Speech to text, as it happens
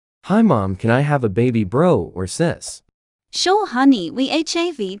Hi mom, can I have a baby bro or sis? Sure, honey, we have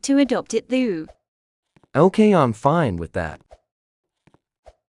to adopt it though. Okay, I'm fine with that.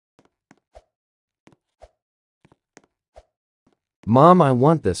 Mom, I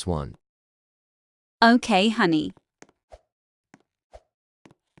want this one. Okay, honey.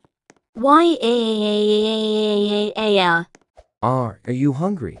 Are you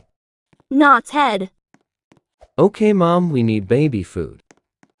hungry? Not Ted. Okay mom, we need baby food.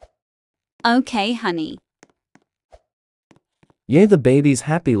 Okay, honey. Yay, the baby's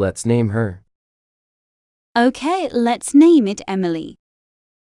happy, let's name her. Okay, let's name it Emily.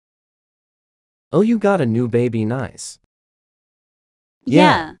 Oh, you got a new baby, nice.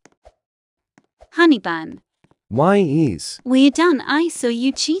 Yeah. Honey bun. Why ease? We're done. I saw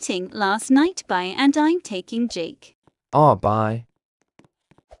you cheating last night. Bye, and I'm taking Jake. Aw, bye.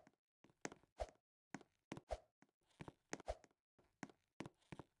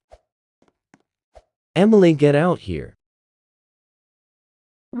 Emily, get out here.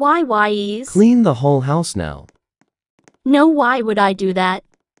 Why is? Clean the whole house now. No, why would I do that?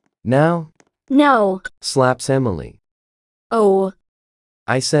 Now? No. Slaps Emily. Oh.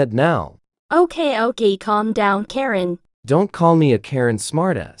 I said now. Okay, calm down, Karen. Don't call me a Karen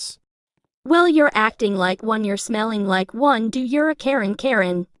smartass. Well, you're acting like one, you're smelling like one, you're a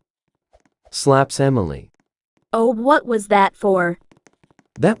Karen. Slaps Emily. Oh, what was that for?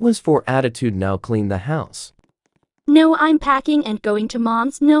 That was for attitude, now clean the house. No, I'm packing and going to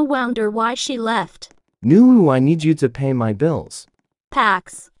mom's. No wonder why she left. No, I need you to pay my bills.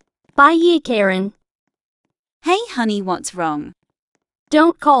 Pax. Bye ye, Karen. Hey, honey, what's wrong?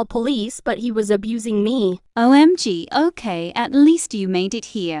 Don't call police, but he was abusing me. OMG, okay, at least you made it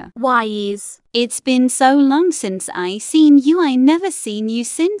here. Why is? It's been so long since I seen you. I never seen you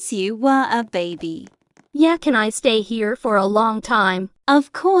since you were a baby. Yeah, can I stay here for a long time?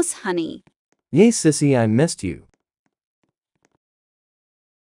 Of course, honey. Yay, sissy, I missed you.